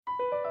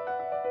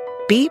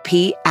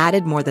BP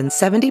added more than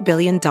 $70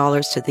 billion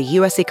to the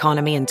U.S.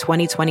 economy in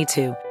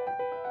 2022.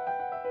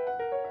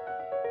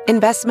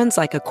 Investments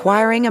like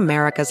acquiring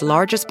America's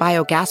largest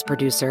biogas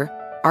producer,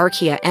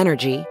 Archaea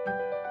Energy,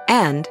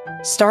 and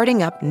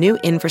starting up new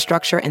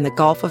infrastructure in the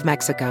Gulf of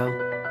Mexico.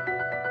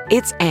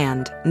 It's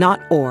and,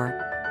 not or.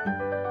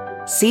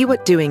 See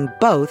what doing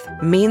both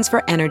means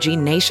for energy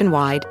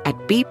nationwide at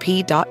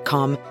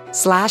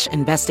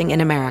bp.com/investing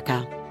in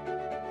America.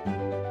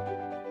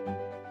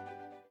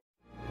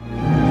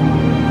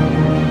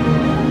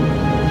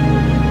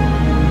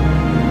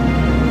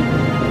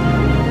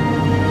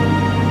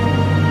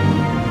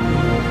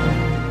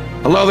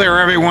 Hello there,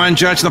 everyone.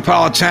 Judge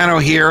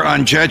Napolitano here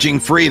on Judging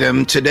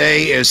Freedom.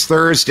 Today is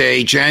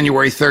Thursday,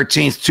 January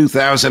 13th,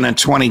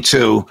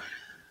 2022.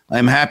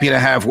 I'm happy to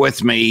have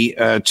with me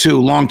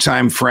two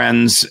longtime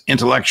friends,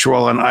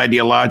 intellectual and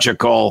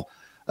ideological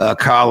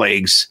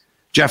colleagues.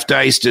 Jeff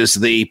Deist is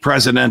the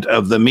president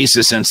of the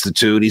Mises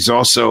Institute. He's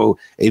also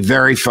a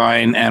very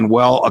fine and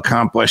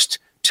well-accomplished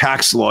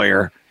tax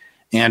lawyer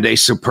and a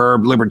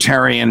superb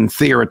libertarian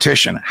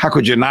theoretician. How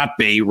could you not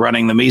be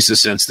running the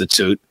Mises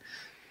Institute?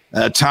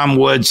 Tom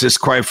Woods is,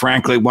 quite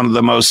frankly, one of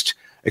the most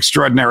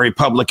extraordinary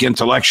public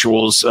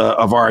intellectuals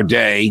of our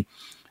day,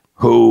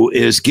 who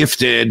is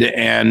gifted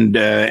and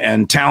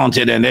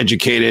talented and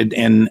educated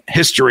in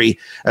history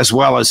as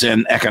well as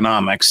in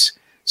economics.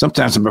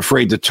 Sometimes I'm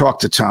afraid to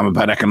talk to Tom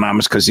about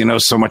economics because he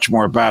knows so much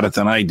more about it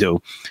than I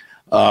do.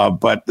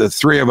 But the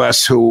three of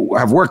us who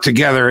have worked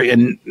together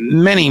in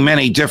many,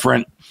 many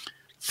different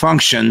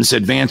functions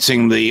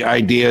advancing the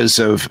ideas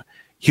of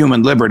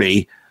human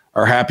liberty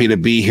are happy to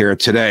be here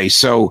today.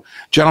 So,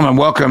 gentlemen,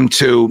 welcome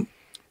to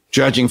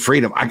Judging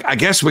Freedom. I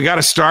guess we got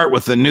to start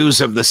with the news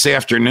of this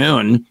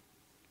afternoon,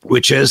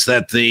 which is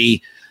that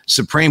the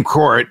Supreme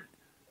Court,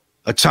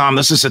 Tom,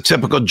 this is a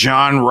typical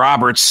John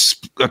Roberts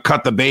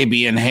cut the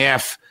baby in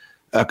half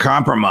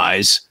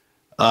compromise,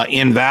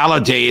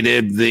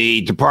 invalidated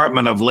the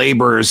Department of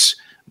Labor's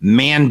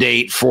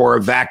mandate for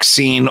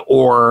vaccine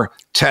or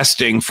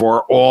testing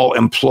for all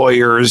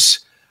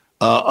employers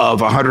of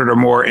 100 or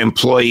more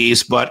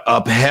employees, but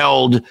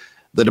upheld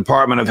the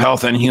Department of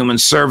Health and Human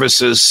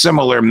Services'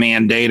 similar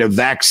mandate of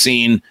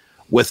vaccine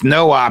with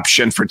no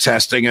option for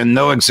testing and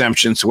no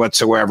exemptions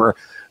whatsoever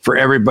for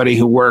everybody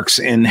who works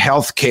in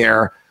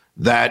healthcare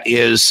that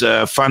is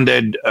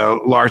funded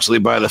largely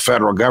by the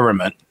federal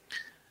government.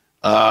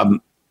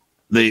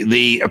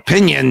 The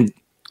opinion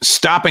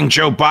stopping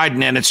Joe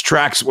Biden in its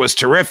tracks was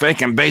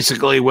terrific, and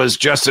basically was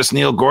Justice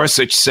Neil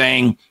Gorsuch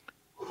saying,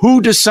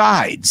 who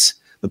decides,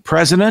 the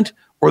president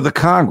or the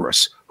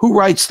Congress? Who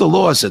writes the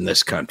laws in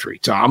this country,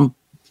 Tom?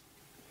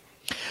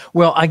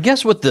 Well, I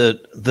guess with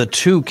the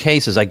two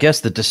cases, I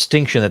guess the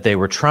distinction that they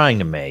were trying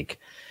to make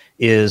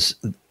is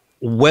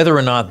whether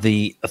or not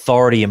the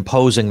authority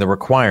imposing the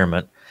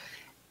requirement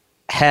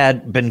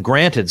had been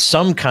granted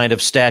some kind of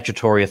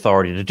statutory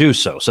authority to do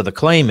so. So the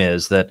claim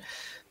is that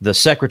the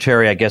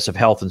Secretary, I guess, of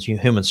Health and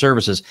Human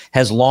Services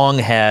has long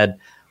had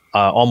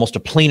almost a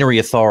plenary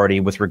authority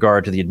with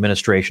regard to the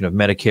administration of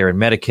Medicare and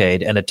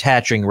Medicaid and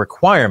attaching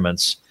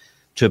requirements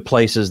to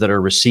places that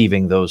are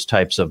receiving those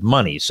types of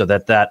money. So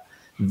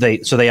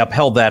they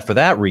upheld that for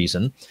that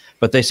reason.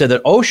 But they said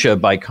that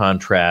OSHA, by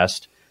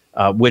contrast,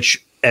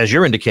 which, as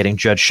you're indicating,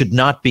 Judge, should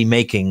not be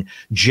making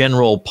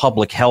general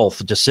public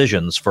health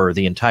decisions for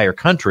the entire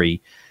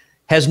country,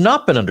 has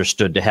not been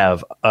understood to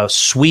have a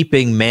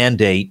sweeping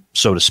mandate,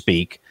 so to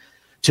speak,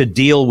 to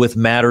deal with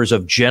matters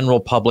of general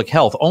public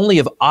health, only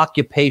of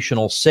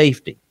occupational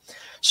safety.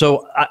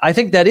 So I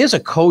think that is a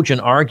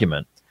cogent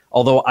argument,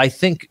 although I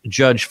think,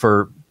 Judge,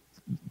 for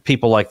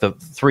people like the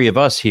three of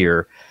us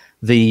here,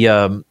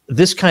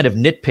 this kind of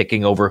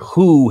nitpicking over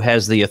who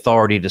has the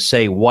authority to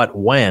say what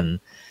when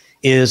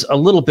is a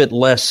little bit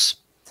less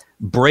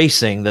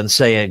bracing than,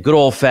 say, a good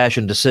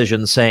old-fashioned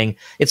decision saying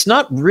it's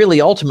not really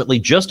ultimately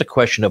just a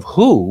question of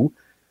who,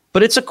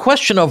 but it's a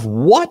question of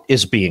what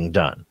is being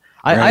done.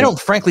 Right. I don't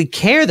frankly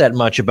care that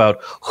much about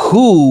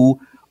who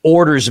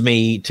orders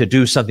me to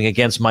do something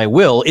against my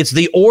will. It's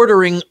the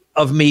ordering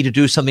of me to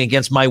do something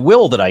against my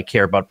will that I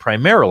care about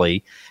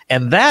primarily.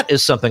 And that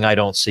is something I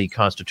don't see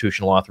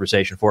constitutional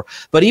authorization for.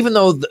 But even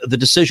though the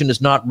decision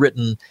is not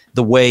written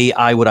the way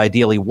I would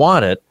ideally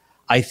want it,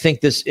 I think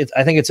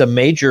it's a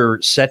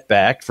major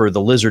setback for the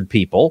lizard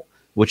people,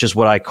 which is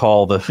what I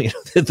call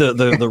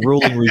the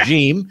ruling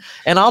regime.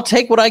 And I'll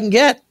take what I can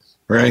get.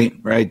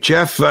 Right.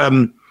 Jeff,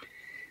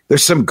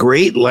 there's some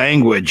great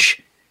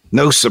language,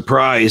 no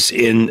surprise,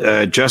 in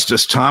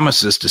Justice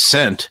Thomas's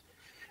dissent.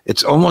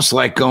 It's almost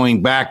like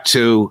going back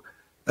to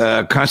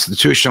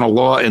constitutional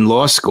law in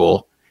law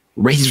school.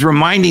 He's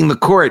reminding the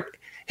court,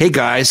 hey,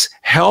 guys,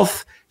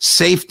 health,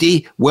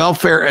 safety,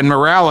 welfare, and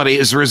morality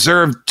is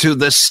reserved to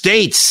the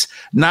states,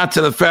 not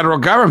to the federal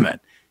government.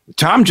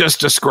 Tom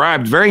just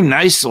described very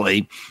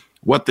nicely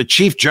what the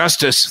Chief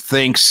Justice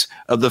thinks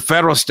of the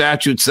federal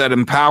statutes that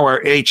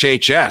empower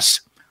HHS.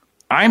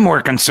 I'm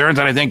more concerned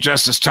than I think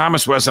Justice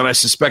Thomas was, and I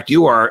suspect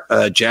you are,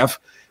 Jeff,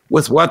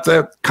 with what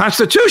the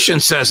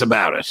Constitution says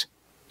about it.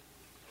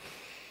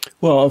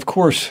 Well, of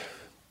course,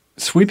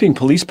 sweeping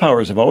police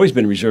powers have always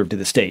been reserved to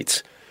the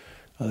states.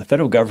 The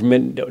federal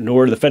government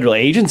nor the federal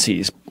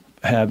agencies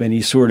have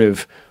any sort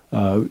of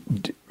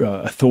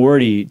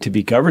authority to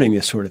be governing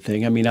this sort of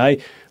thing. I mean, I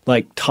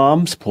like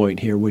Tom's point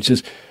here, which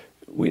is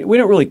we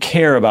don't really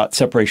care about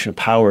separation of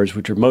powers,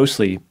 which are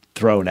mostly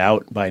thrown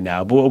out by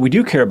now. But what we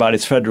do care about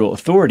is federal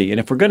authority. And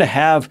if we're going to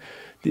have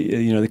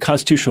the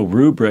constitutional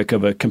rubric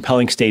of a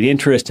compelling state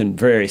interest and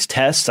various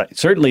tests,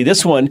 certainly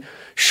this one,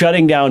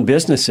 shutting down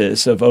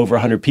businesses of over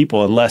 100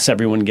 people unless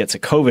everyone gets a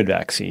COVID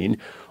vaccine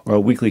or a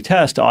weekly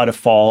test, ought to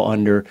fall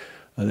under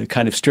the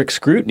kind of strict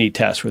scrutiny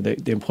test where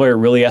the employer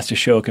really has to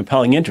show a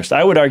compelling interest.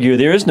 I would argue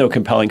there is no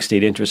compelling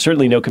state interest,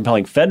 certainly no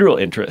compelling federal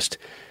interest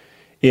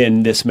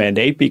in this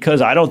mandate,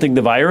 because I don't think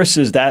the virus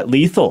is that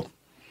lethal.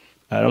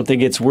 I don't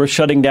think it's worth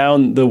shutting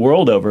down the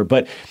world over.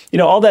 But,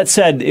 all that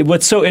said,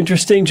 what's so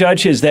interesting,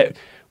 Judge, is that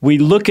we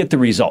look at the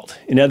result.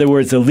 In other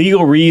words, the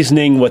legal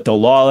reasoning, what the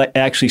law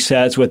actually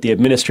says, what the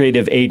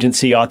administrative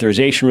agency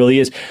authorization really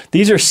is.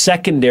 These are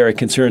secondary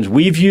concerns.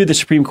 We view the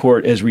Supreme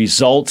Court as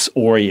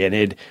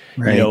results-oriented,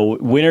 right.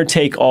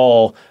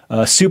 Winner-take-all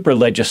super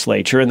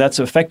legislature, and that's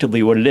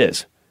effectively what it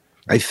is.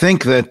 I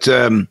think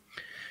that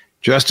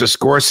Justice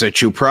Gorsuch,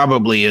 who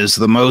probably is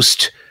the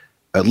most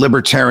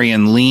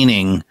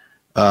libertarian-leaning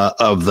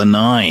of the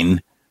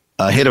nine,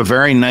 hit a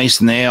very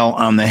nice nail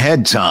on the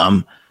head,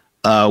 Tom,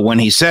 when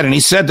he said, and he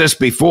said this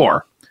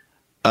before,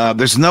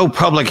 there's no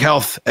public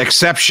health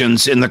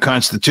exceptions in the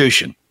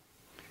Constitution.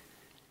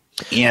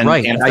 And,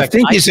 right. And I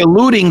think he's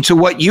alluding to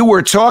what you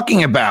were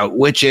talking about,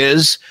 which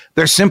is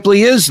there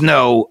simply is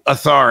no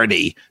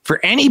authority for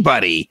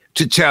anybody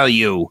to tell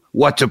you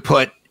what to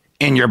put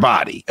in your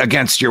body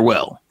against your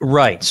will.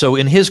 Right. So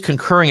in his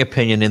concurring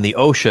opinion in the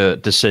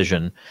OSHA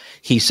decision,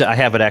 he said, I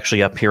have it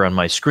actually up here on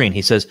my screen.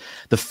 He says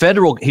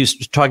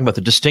he's talking about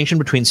the distinction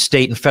between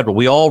state and federal.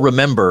 We all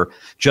remember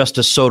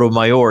Justice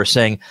Sotomayor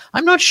saying,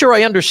 I'm not sure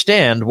I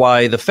understand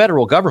why the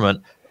federal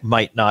government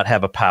might not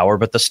have a power,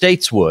 but the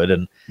states would.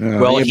 And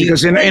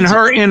because in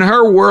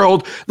her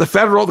world, the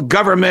federal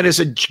government is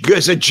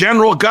a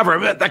general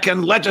government that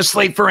can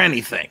legislate for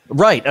anything.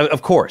 Right,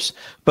 of course.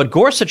 But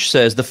Gorsuch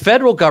says the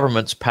federal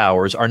government's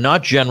powers are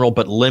not general,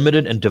 but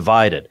limited and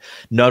divided.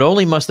 Not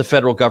only must the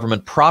federal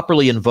government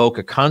properly invoke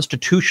a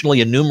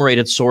constitutionally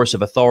enumerated source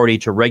of authority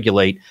to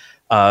regulate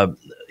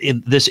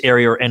in this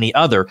area or any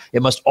other,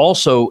 it must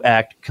also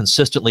act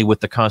consistently with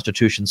the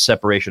Constitution's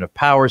separation of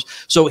powers.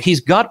 So he's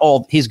got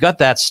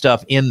that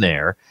stuff in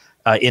there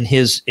in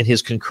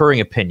his concurring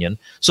opinion.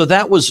 So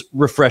that was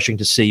refreshing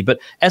to see. But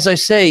as I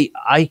say,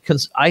 I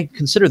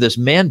consider this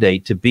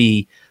mandate to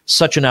be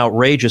such an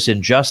outrageous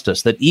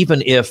injustice that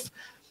even if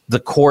the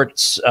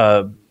court's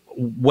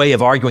way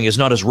of arguing is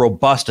not as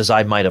robust as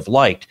I might have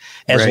liked,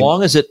 as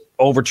long as it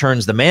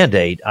overturns the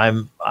mandate,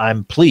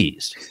 I'm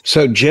pleased.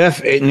 So,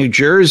 Jeff, in New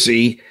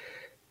Jersey,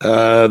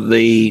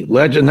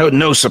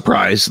 no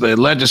surprise, the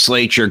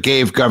legislature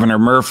gave Governor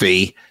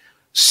Murphy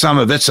some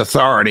of its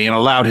authority and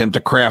allowed him to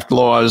craft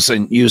laws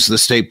and use the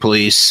state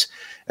police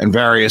and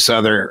various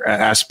other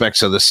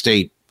aspects of the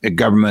state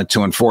government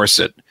to enforce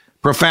it.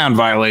 Profound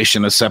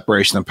violation of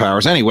separation of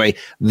powers. Anyway,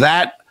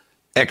 that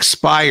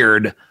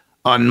expired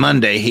on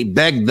Monday. He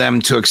begged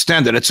them to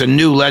extend it. It's a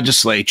new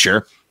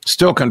legislature,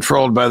 still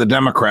controlled by the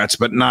Democrats,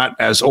 but not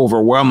as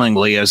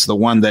overwhelmingly as the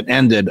one that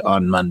ended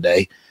on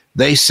Monday.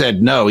 They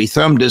said no. He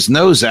thumbed his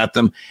nose at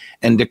them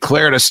and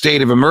declared a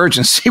state of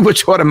emergency,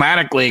 which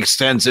automatically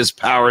extends his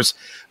powers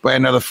by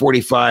another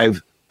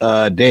 45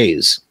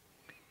 days.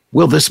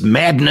 Will this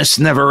madness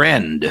never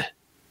end?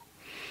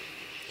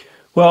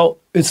 Well,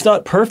 it's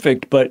not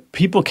perfect, but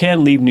people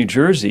can leave New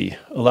Jersey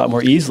a lot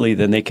more easily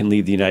than they can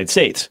leave the United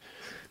States.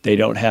 They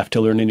don't have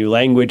to learn a new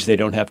language. They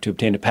don't have to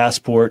obtain a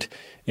passport.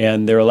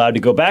 And they're allowed to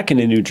go back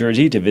into New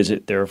Jersey to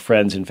visit their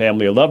friends and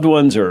family or loved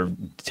ones or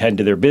tend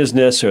to their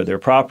business or their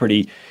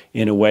property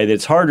in a way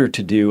that's harder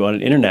to do on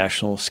an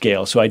international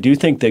scale. So I do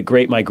think the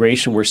great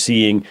migration we're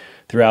seeing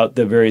throughout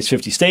the various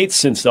 50 states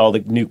since all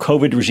the new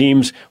COVID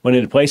regimes went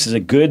into place is a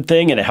good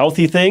thing and a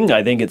healthy thing.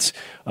 I think it's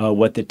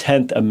what the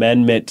 10th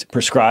Amendment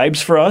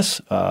prescribes for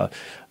us. I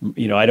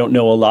don't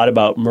know a lot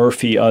about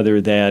Murphy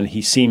other than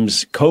he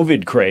seems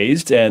COVID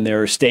crazed, and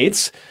there are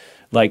states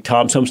like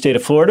Tom's home state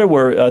of Florida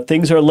where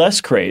things are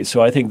less crazed.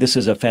 So I think this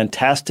is a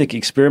fantastic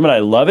experiment. I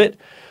love it.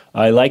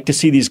 I like to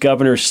see these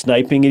governors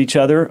sniping at each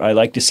other. I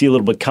like to see a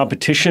little bit of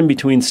competition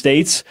between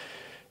states.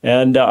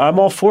 And I'm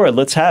all for it.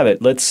 Let's have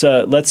it.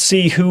 Let's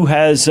see who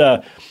has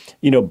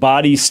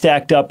bodies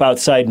stacked up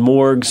outside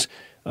morgues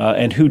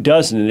and who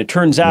doesn't. And it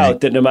turns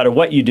out that no matter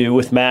what you do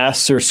with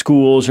masks or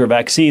schools or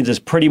vaccines, it's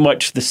pretty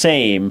much the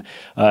same.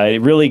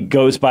 It really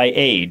goes by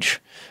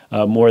age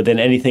more than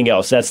anything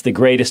else. That's the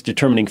greatest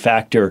determining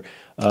factor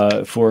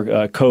for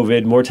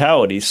COVID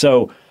mortality.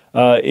 So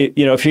if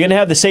you're going to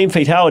have the same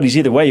fatalities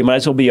either way, you might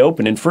as well be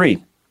open and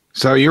free.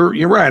 So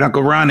you're right.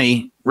 Uncle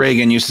Ronnie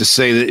Reagan used to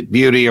say the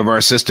beauty of our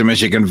system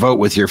is you can vote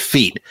with your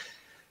feet.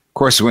 Of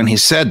course, when he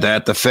said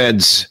that, the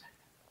feds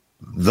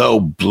though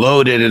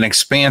bloated and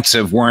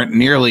expansive, weren't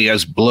nearly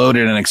as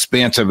bloated and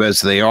expansive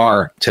as they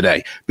are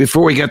today.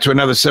 Before we get to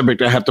another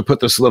subject, I have to put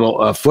this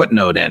little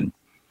footnote in.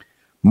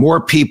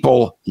 More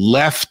people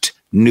left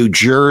New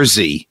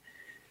Jersey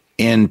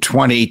in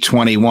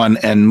 2021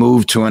 and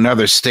moved to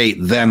another state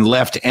than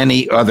left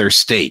any other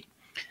state.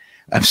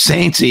 I'm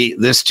saying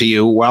this to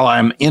you while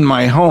I'm in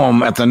my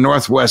home at the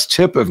northwest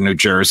tip of New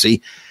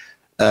Jersey,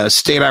 a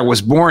state I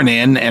was born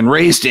in and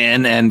raised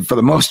in, and for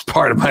the most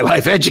part of my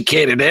life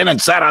educated in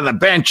and sat on the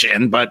bench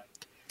in, but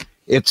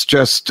it's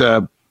just,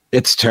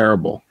 it's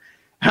terrible.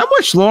 How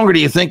much longer do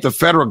you think the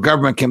federal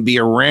government can be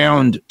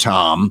around,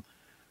 Tom,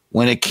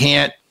 when it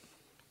can't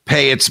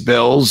pay its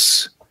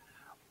bills,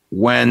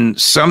 when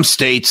some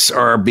states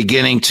are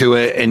beginning to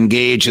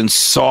engage in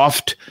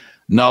soft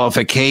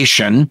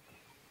nullification,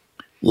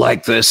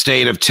 like the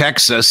state of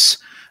Texas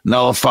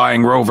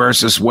nullifying Roe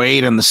versus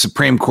Wade and the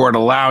Supreme Court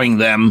allowing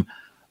them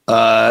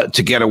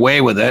to get away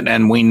with it?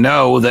 And we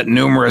know that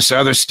numerous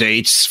other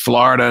states,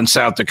 Florida and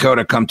South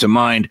Dakota come to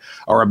mind,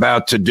 are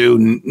about to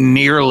do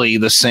nearly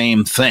the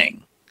same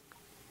thing.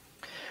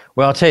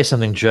 Well, I'll tell you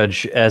something,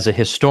 Judge. As a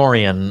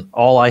historian,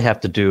 all I have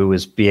to do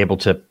is be able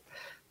to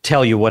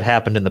tell you what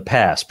happened in the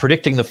past.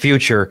 Predicting the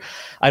future,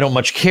 I don't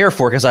much care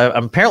for because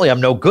apparently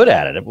I'm no good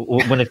at it.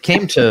 When it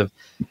came to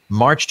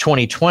March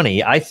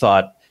 2020, I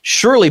thought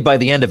surely by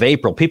the end of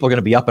April, people are going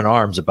to be up in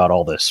arms about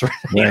all this. Right?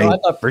 Right. I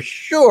thought for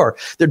sure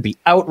there'd be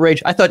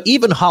outrage. I thought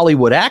even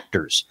Hollywood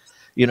actors,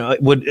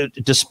 would,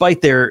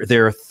 despite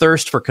their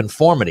thirst for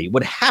conformity,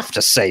 would have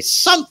to say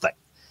something.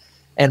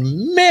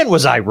 And man,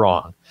 was I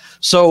wrong.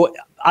 So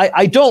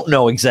I don't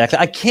know exactly.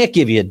 I can't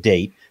give you a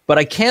date. But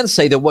I can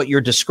say that what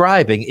you're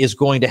describing is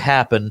going to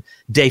happen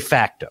de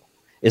facto,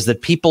 is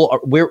that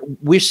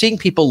we're seeing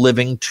people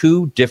living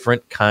two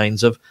different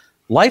kinds of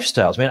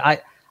lifestyles. I mean,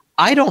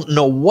 I don't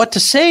know what to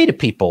say to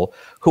people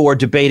who are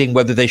debating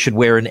whether they should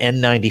wear an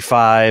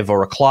N95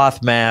 or a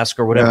cloth mask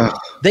or whatever. Yeah.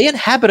 They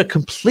inhabit a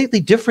completely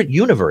different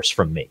universe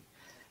from me.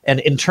 And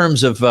in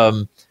terms of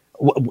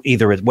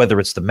whether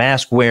it's the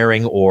mask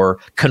wearing or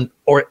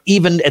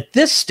even at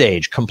this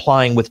stage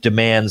complying with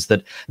demands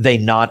that they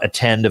not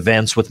attend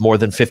events with more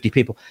than 50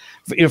 people.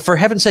 For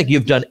heaven's sake,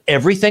 you've done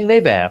everything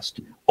they've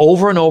asked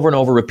over and over and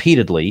over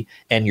repeatedly,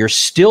 and you're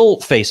still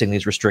facing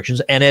these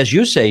restrictions. And as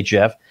you say,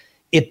 Jeff,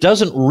 it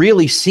doesn't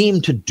really seem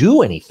to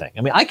do anything.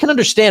 I mean, I can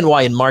understand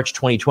why in March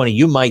 2020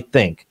 you might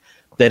think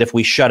that if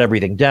we shut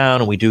everything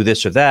down and we do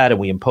this or that and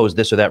we impose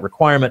this or that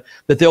requirement,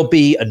 that there'll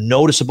be a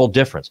noticeable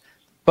difference.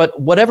 But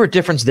whatever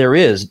difference there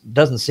is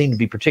doesn't seem to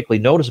be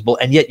particularly noticeable,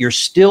 and yet you're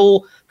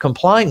still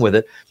complying with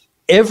it.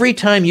 Every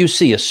time you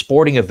see a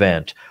sporting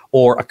event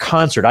or a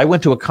concert, I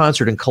went to a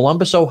concert in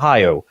Columbus,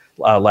 Ohio,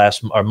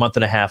 a month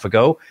and a half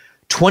ago,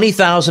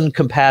 20,000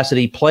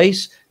 capacity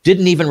place,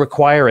 didn't even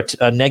require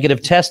a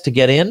negative test to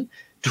get in.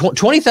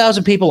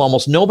 20,000 people,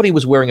 almost nobody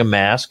was wearing a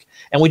mask,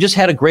 and we just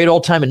had a great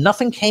old time, and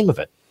nothing came of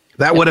it.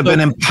 That would have been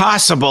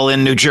impossible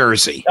in New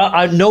Jersey.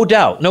 No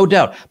doubt.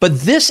 But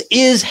this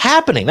is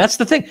happening. That's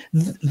the thing.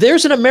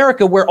 There's an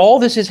America where all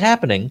this is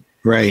happening.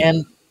 Right.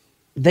 And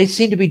they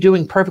seem to be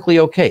doing perfectly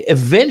okay.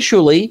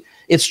 Eventually,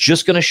 it's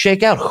just going to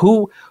shake out.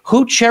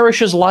 Who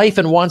cherishes life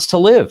and wants to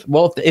live?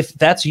 Well, if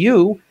that's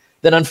you,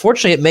 then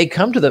unfortunately it may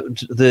come to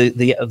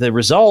the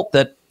result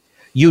that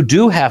you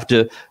do have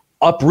to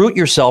uproot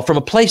yourself from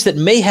a place that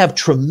may have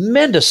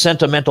tremendous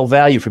sentimental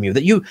value from you,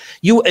 that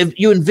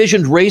you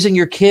envisioned raising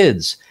your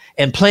kids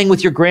and playing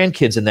with your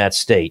grandkids in that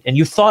state. And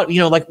you thought,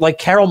 like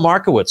Carol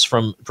Markowitz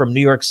from New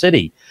York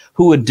City,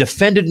 who had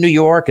defended New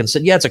York and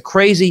said, yeah, it's a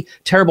crazy,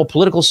 terrible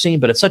political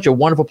scene, but it's such a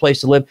wonderful place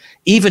to live.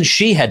 Even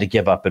she had to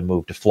give up and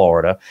move to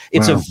Florida.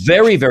 It's a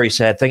very, very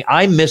sad thing.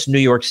 I miss New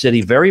York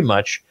City very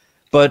much,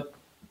 but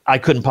I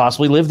couldn't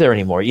possibly live there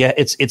anymore. Yeah,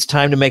 it's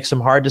time to make some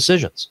hard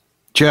decisions.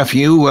 Jeff,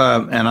 you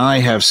and I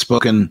have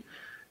spoken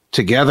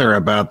together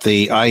about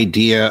the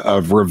idea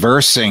of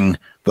reversing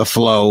the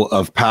flow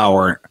of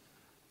power,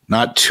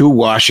 not to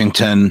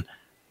Washington,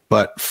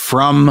 but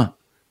from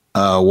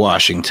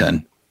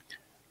Washington.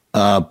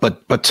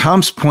 But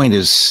Tom's point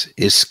is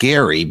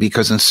scary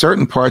because in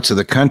certain parts of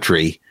the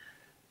country,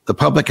 the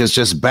public has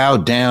just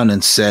bowed down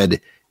and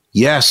said,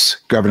 yes,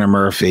 Governor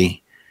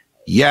Murphy,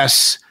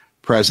 yes,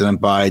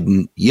 President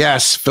Biden,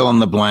 yes, fill in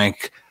the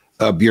blank,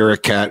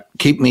 bureaucrat,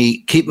 keep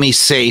me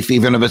safe,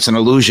 even if it's an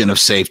illusion of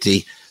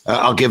safety.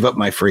 I'll give up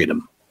my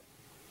freedom.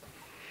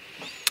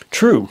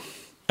 True.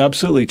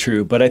 Absolutely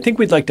true. But I think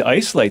we'd like to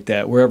isolate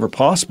that wherever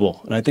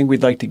possible. And I think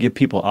we'd like to give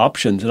people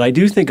options. And I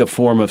do think a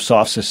form of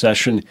soft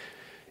secession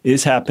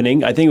is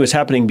happening. I think it was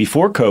happening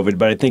before COVID,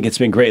 but I think it's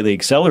been greatly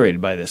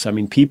accelerated by this. I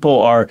mean, people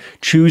are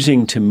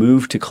choosing to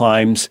move to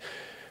climes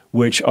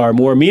which are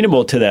more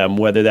amenable to them,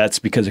 whether that's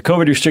because of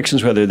COVID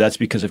restrictions, whether that's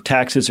because of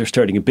taxes or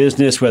starting a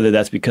business, whether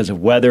that's because of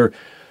weather.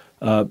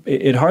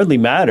 It hardly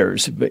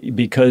matters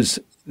because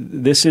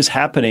this is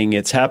happening.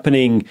 It's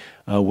happening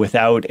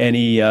without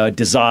any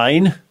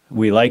design.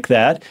 We like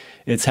that.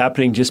 It's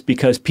happening just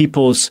because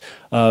people's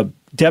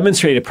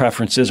demonstrated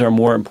preferences are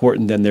more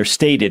important than their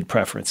stated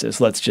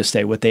preferences. Let's just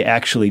say what they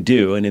actually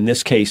do. And in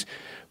this case,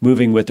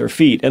 moving with their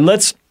feet. And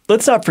let's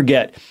not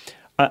forget,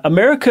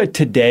 America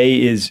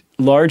today is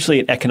largely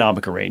an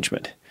economic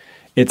arrangement.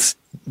 It's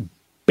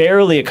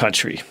barely a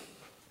country.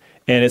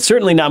 And it's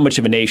certainly not much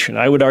of a nation.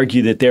 I would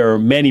argue that there are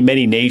many,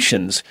 many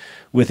nations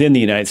within the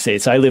United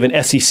States. I live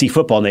in SEC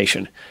football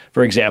nation,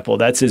 for example.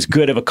 That's as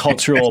good of a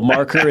cultural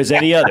marker as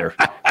any other,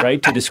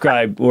 right, to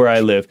describe where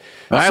I live.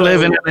 I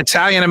live in an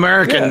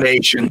Italian-American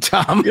nation,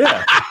 Tom.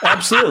 Yeah,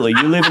 absolutely.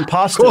 You live in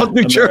Pasta, Called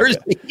New America.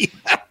 Jersey.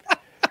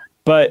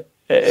 But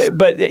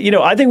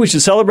I think we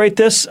should celebrate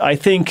this. I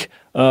think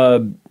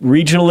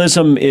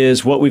regionalism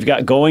is what we've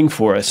got going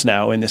for us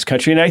now in this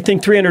country. And I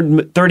think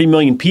 330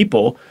 million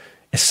people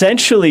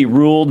essentially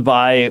ruled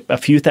by a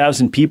few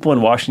thousand people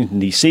in Washington,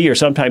 D.C., or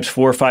sometimes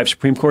 4 or 5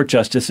 Supreme Court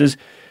justices,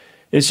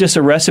 is just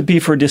a recipe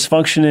for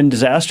dysfunction and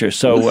disaster.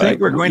 So do you think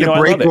we're going to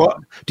break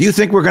off? Do you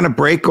think we're going to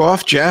break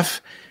off,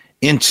 Jeff,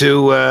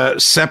 into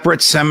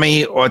separate,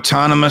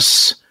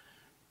 semi-autonomous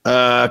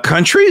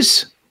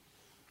countries?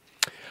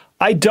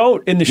 I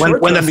don't in the short term.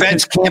 When the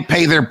feds can't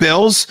pay their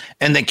bills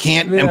and they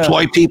can't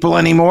employ people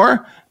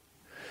anymore?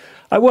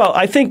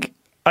 I think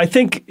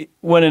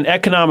when an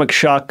economic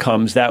shock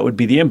comes, that would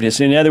be the impetus.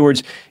 In other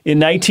words,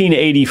 in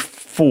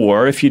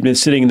 1984, if you'd been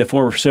sitting in the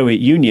former Soviet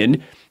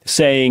Union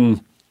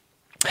saying,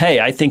 hey,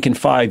 I think in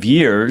 5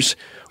 years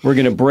we're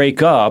going to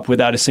break up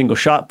without a single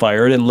shot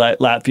fired and let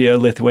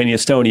Latvia, Lithuania,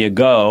 Estonia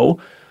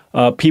go,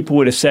 people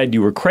would have said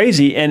you were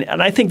crazy. And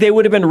I think they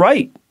would have been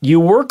right.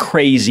 You were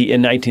crazy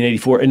in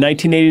 1984. In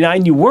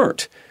 1989, you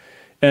weren't.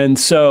 And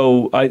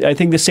so I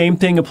think the same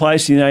thing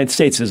applies to the United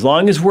States. As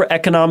long as we're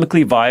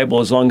economically viable,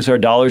 as long as our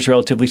dollar is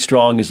relatively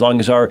strong, as long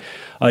as our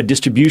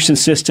distribution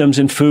systems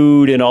and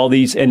food and all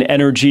these and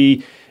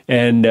energy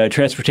and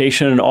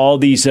transportation and all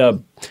these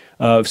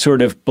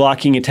sort of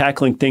blocking and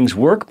tackling things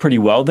work pretty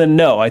well, then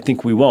no, I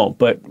think we won't.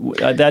 But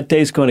that day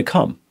is going to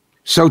come.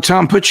 So,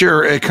 Tom, put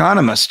your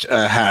economist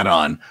hat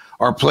on.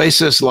 Are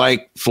places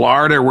like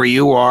Florida, where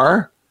you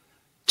are,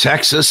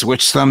 Texas,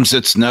 which thumbs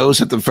its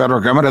nose at the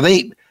federal government, are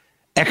they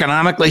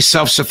economically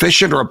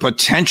self-sufficient or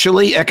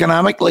potentially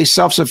economically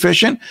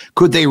self-sufficient?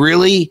 Could they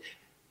really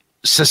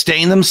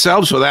sustain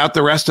themselves without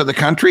the rest of the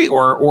country,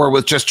 or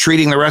with just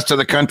treating the rest of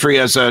the country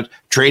as a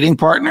trading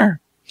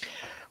partner?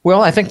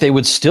 Well, I think they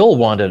would still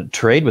want to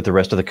trade with the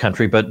rest of the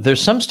country, but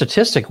there's some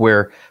statistic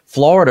where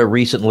Florida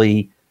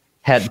recently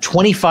had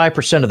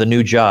 25% of the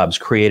new jobs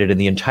created in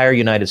the entire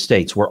United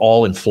States were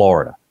all in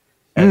Florida.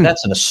 And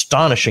that's an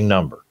astonishing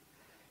number.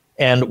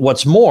 And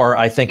what's more,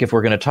 I think if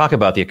we're going to talk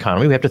about the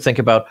economy, we have to think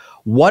about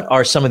what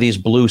are some of these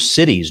blue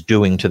cities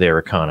doing to their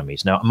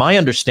economies. Now, my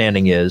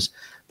understanding is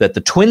that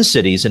the Twin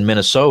Cities in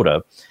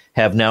Minnesota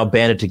have now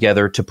banded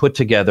together to put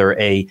together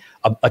a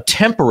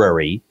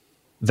temporary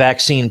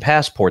vaccine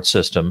passport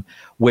system,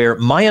 where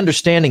my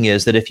understanding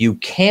is that if you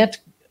can't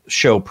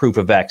show proof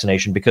of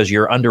vaccination because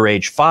you're under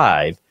age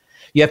 5,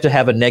 you have to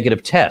have a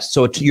negative test.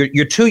 So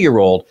your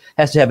 2-year-old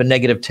has to have a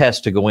negative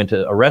test to go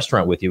into a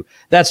restaurant with you.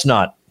 That's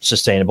not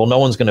sustainable. No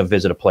one's going to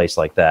visit a place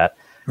like that.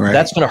 Right.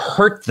 That's going to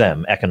hurt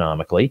them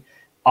economically.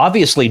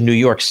 Obviously, New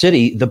York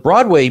City, the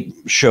Broadway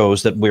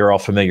shows that we're all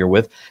familiar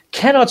with,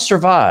 cannot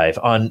survive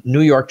on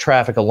New York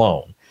traffic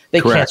alone.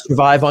 They can't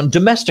survive on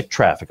domestic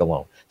traffic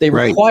alone. They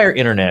require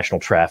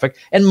international traffic.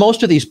 And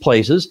most of these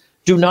places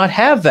do not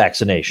have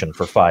vaccination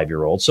for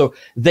 5-year-olds. So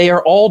they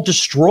are all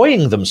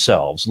destroying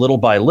themselves little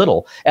by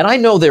little. And I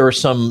know there are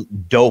some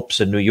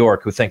dopes in New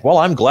York who think, well,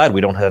 I'm glad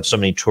we don't have so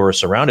many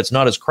tourists around. It's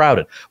not as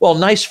crowded. Well,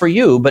 nice for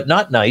you, but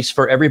not nice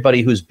for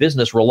everybody whose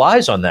business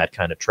relies on that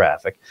kind of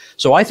traffic.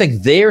 So I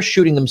think they're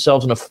shooting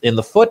themselves in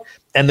the foot,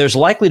 and there's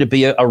likely to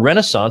be a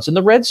renaissance in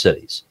the red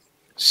cities.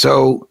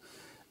 So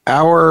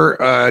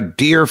our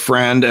dear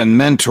friend and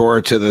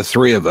mentor to the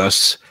three of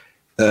us,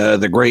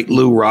 the great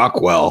Lew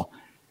Rockwell,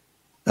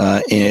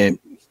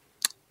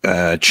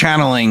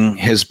 channeling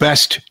his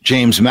best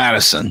James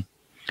Madison,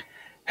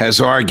 has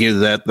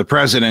argued that the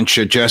president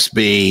should just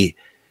be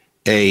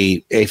a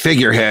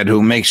figurehead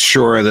who makes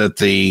sure that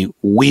the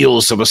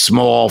wheels of a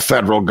small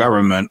federal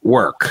government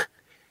work.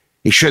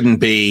 He shouldn't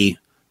be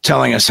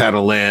telling us how to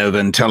live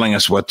and telling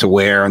us what to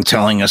wear and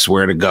telling us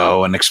where to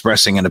go and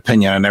expressing an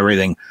opinion on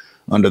everything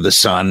under the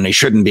sun. He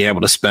shouldn't be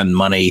able to spend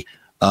money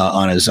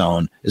on his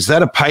own. Is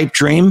that a pipe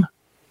dream,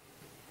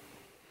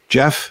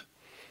 Jeff?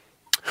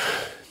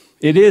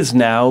 It is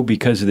now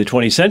because of the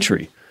 20th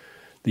century.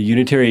 The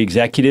unitary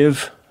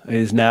executive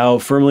is now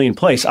firmly in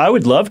place. I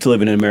would love to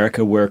live in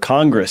America where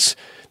Congress,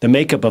 the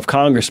makeup of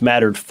Congress,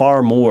 mattered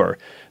far more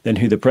than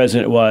who the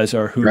president was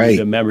or who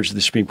the members of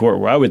the Supreme Court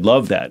were. I would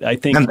love that. I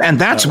think, and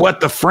that's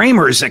what the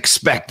framers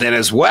expected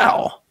as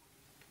well.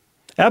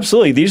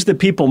 Absolutely. These are the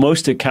people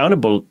most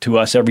accountable to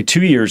us every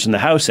 2 years in the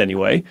House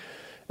anyway.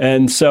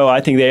 And so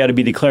I think they ought to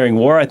be declaring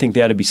war. I think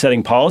they ought to be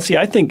setting policy.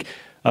 I think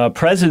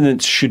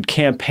presidents should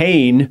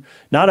campaign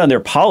not on their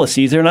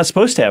policies. They're not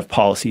supposed to have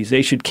policies.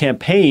 They should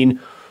campaign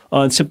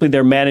on simply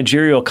their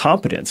managerial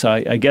competence.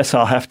 I guess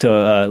I'll have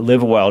to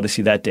live a while to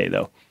see that day,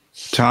 though.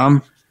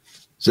 Tom,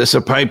 is this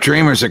a pipe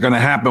dream, or is it going to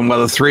happen while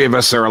the three of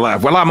us are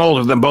alive? Well, I'm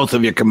older than both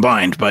of you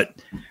combined, but...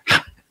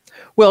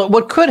 Well,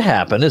 what could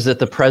happen is that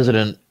the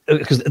president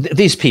because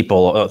these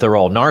people, they're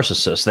all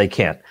narcissists. They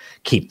can't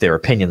keep their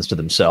opinions to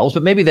themselves,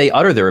 but maybe they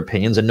utter their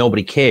opinions and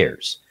nobody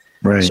cares.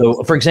 Right.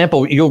 So, for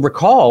example, you'll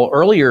recall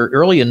early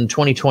in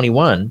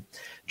 2021,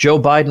 Joe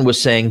Biden was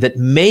saying that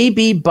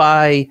maybe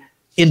by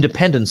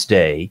Independence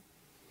Day,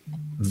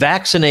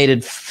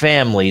 vaccinated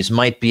families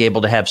might be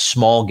able to have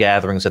small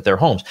gatherings at their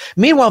homes.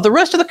 Meanwhile, the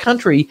rest of the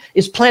country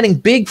is planning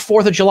big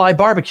 4th of July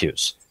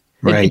barbecues.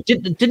 Right.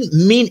 It didn't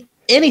mean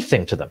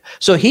anything to them.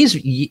 So he's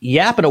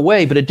yapping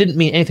away, but it didn't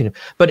mean anything.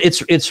 But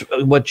it's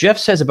what Jeff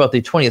says about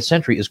the 20th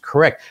century is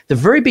correct. The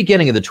very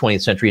beginning of the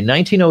 20th century, in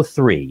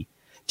 1903,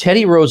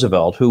 Teddy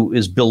Roosevelt, who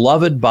is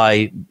beloved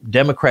by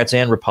Democrats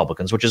and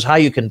Republicans, which is how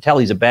you can tell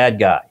he's a bad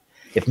guy.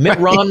 If Mitt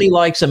Romney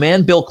likes him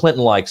and Bill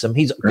Clinton likes him,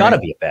 he's got to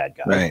be a bad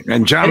guy. Right.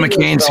 And John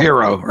McCain's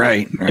hero.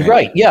 Right.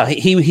 Yeah.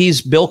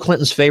 He's Bill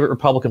Clinton's favorite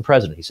Republican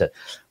president, he said.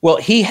 Well,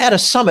 he had a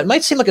summit. It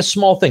might seem like a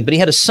small thing, but he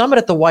had a summit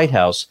at the White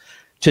House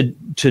to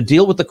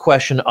deal with the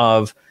question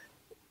of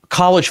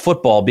college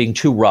football being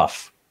too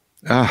rough.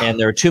 And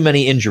there are too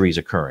many injuries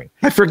occurring.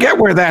 I forget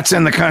where that's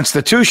in the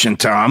Constitution,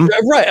 Tom.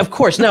 Right. Of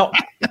course. Now,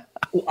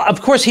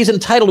 of course, he's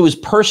entitled to his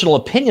personal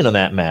opinion on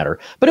that matter,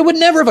 but it would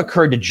never have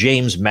occurred to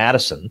James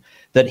Madison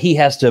that he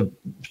has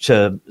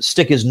to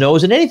stick his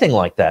nose in anything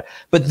like that.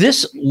 But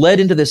this led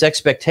into this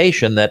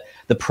expectation that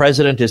the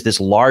president is this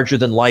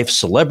larger-than-life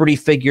celebrity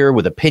figure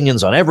with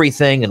opinions on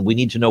everything, and we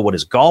need to know what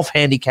his golf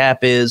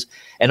handicap is,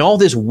 and all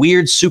this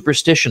weird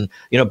superstition,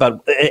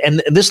 about.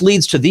 And this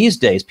leads to these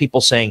days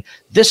people saying,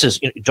 "This is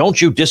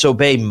don't you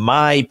disobey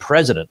my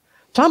president."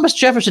 Thomas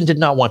Jefferson did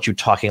not want you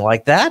talking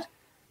like that.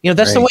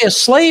 That's the way a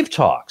slave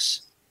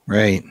talks.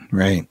 Right.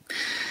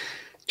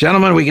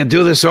 Gentlemen, we can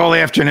do this all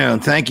afternoon.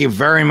 Thank you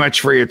very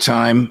much for your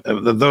time.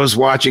 Those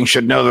watching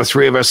should know the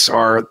three of us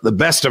are the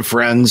best of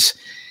friends,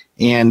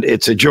 and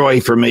it's a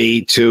joy for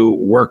me to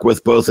work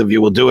with both of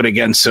you. We'll do it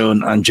again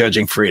soon on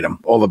Judging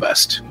Freedom. All the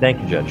best.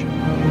 Thank you,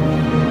 Judge.